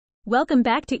Welcome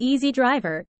back to Easy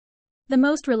Driver, the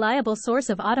most reliable source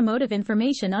of automotive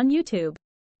information on YouTube.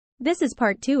 This is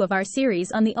part 2 of our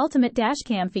series on the ultimate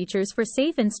dashcam features for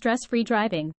safe and stress-free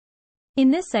driving. In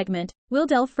this segment, we'll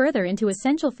delve further into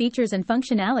essential features and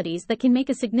functionalities that can make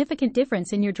a significant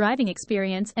difference in your driving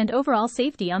experience and overall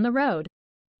safety on the road.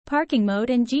 Parking mode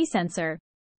and G-sensor.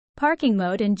 Parking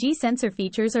mode and G-sensor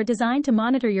features are designed to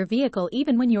monitor your vehicle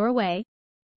even when you're away.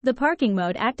 The parking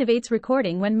mode activates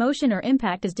recording when motion or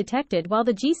impact is detected, while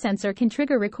the G-sensor can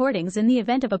trigger recordings in the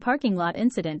event of a parking lot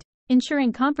incident,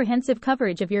 ensuring comprehensive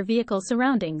coverage of your vehicle's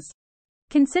surroundings.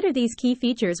 Consider these key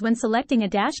features when selecting a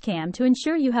dashcam to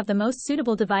ensure you have the most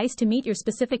suitable device to meet your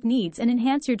specific needs and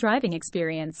enhance your driving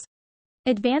experience.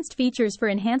 Advanced features for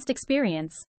enhanced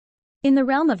experience. In the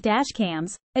realm of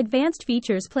dashcams, advanced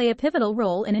features play a pivotal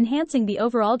role in enhancing the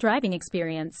overall driving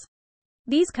experience.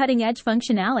 These cutting-edge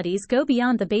functionalities go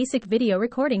beyond the basic video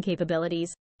recording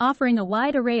capabilities, offering a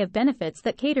wide array of benefits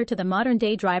that cater to the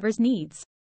modern-day driver's needs.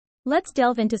 Let's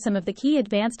delve into some of the key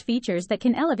advanced features that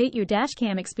can elevate your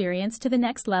dashcam experience to the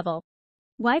next level.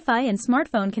 Wi-Fi and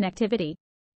smartphone connectivity.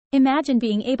 Imagine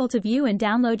being able to view and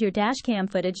download your dashcam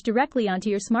footage directly onto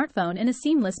your smartphone in a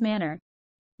seamless manner.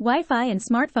 Wi-Fi and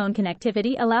smartphone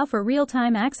connectivity allow for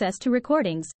real-time access to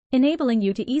recordings, enabling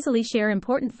you to easily share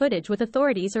important footage with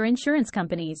authorities or insurance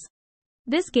companies.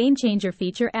 This game-changer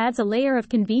feature adds a layer of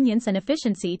convenience and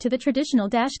efficiency to the traditional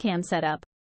dashcam setup.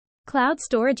 Cloud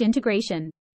storage integration.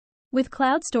 With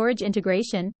cloud storage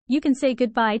integration, you can say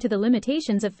goodbye to the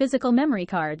limitations of physical memory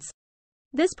cards.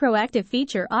 This proactive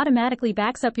feature automatically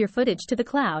backs up your footage to the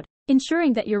cloud,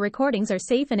 ensuring that your recordings are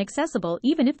safe and accessible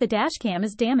even if the dashcam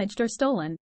is damaged or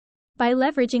stolen. By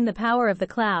leveraging the power of the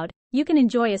cloud, you can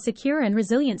enjoy a secure and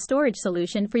resilient storage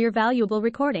solution for your valuable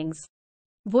recordings.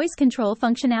 Voice control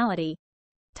functionality.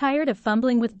 Tired of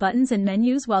fumbling with buttons and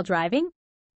menus while driving?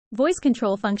 Voice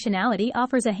control functionality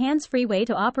offers a hands-free way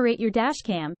to operate your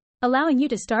dashcam, allowing you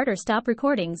to start or stop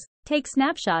recordings, take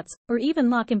snapshots, or even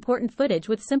lock important footage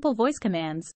with simple voice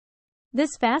commands.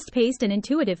 This fast-paced and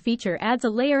intuitive feature adds a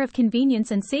layer of convenience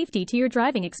and safety to your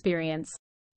driving experience.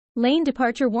 Lane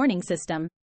departure warning system.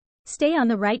 Stay on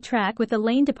the right track with the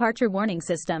lane departure warning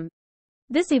system.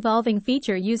 This evolving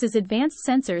feature uses advanced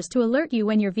sensors to alert you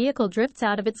when your vehicle drifts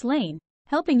out of its lane,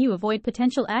 helping you avoid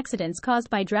potential accidents caused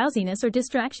by drowsiness or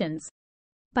distractions.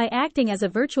 By acting as a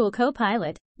virtual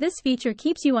co-pilot, this feature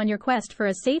keeps you on your quest for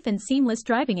a safe and seamless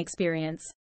driving experience.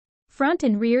 Front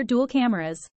and rear dual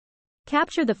cameras.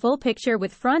 Capture the full picture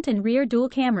with front and rear dual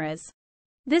cameras.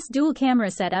 This dual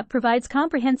camera setup provides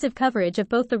comprehensive coverage of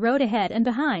both the road ahead and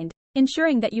behind,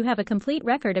 ensuring that you have a complete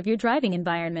record of your driving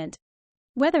environment.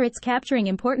 Whether it's capturing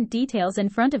important details in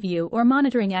front of you or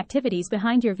monitoring activities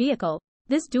behind your vehicle,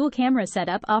 this dual camera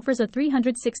setup offers a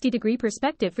 360-degree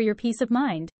perspective for your peace of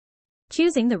mind.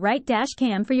 Choosing the right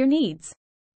dashcam for your needs.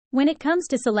 When it comes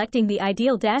to selecting the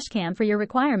ideal dashcam for your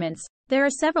requirements, there are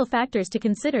several factors to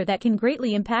consider that can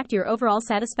greatly impact your overall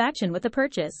satisfaction with the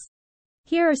purchase.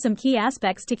 Here are some key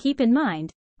aspects to keep in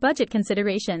mind. Budget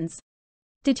considerations.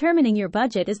 Determining your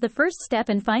budget is the first step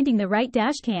in finding the right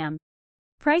dashcam.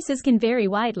 Prices can vary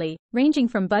widely, ranging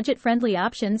from budget-friendly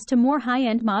options to more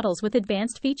high-end models with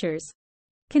advanced features.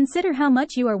 Consider how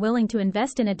much you are willing to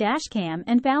invest in a dashcam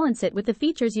and balance it with the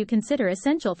features you consider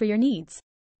essential for your needs.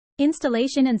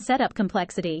 Installation and setup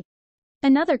complexity.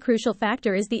 Another crucial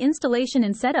factor is the installation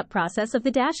and setup process of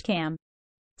the dashcam.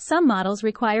 Some models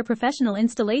require professional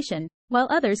installation, while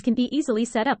others can be easily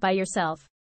set up by yourself.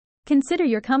 Consider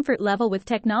your comfort level with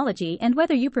technology and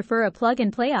whether you prefer a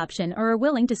plug-and-play option or are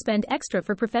willing to spend extra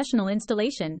for professional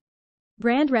installation.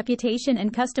 Brand reputation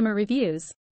and customer reviews.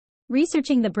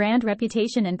 Researching the brand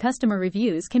reputation and customer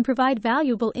reviews can provide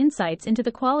valuable insights into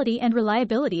the quality and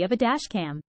reliability of a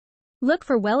dashcam. Look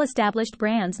for well-established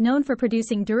brands known for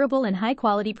producing durable and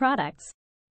high-quality products.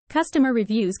 Customer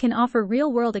reviews can offer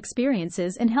real-world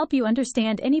experiences and help you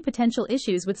understand any potential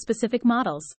issues with specific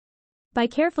models. By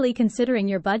carefully considering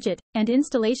your budget and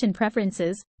installation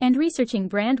preferences, and researching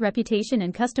brand reputation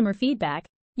and customer feedback,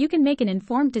 you can make an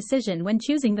informed decision when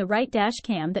choosing the right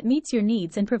dashcam that meets your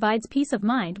needs and provides peace of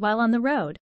mind while on the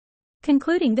road.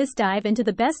 Concluding this dive into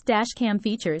the best dashcam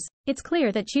features, it's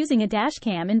clear that choosing a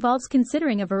dashcam involves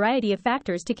considering a variety of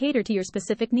factors to cater to your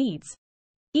specific needs.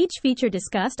 Each feature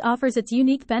discussed offers its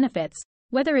unique benefits,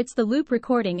 whether it's the loop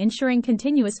recording ensuring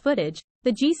continuous footage,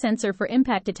 the G-sensor for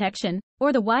impact detection,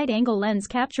 or the wide-angle lens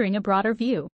capturing a broader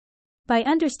view. By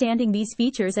understanding these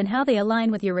features and how they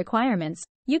align with your requirements,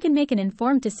 you can make an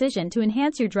informed decision to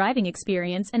enhance your driving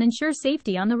experience and ensure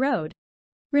safety on the road.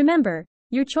 Remember,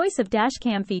 your choice of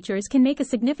dashcam features can make a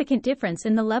significant difference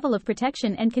in the level of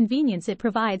protection and convenience it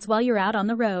provides while you're out on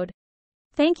the road.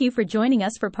 Thank you for joining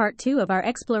us for part 2 of our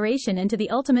exploration into the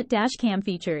ultimate dashcam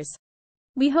features.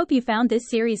 We hope you found this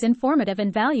series informative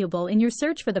and valuable in your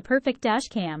search for the perfect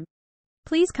dashcam.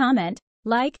 Please comment,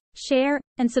 like, share,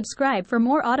 and subscribe for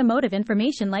more automotive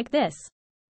information like this.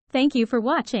 Thank you for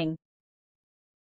watching.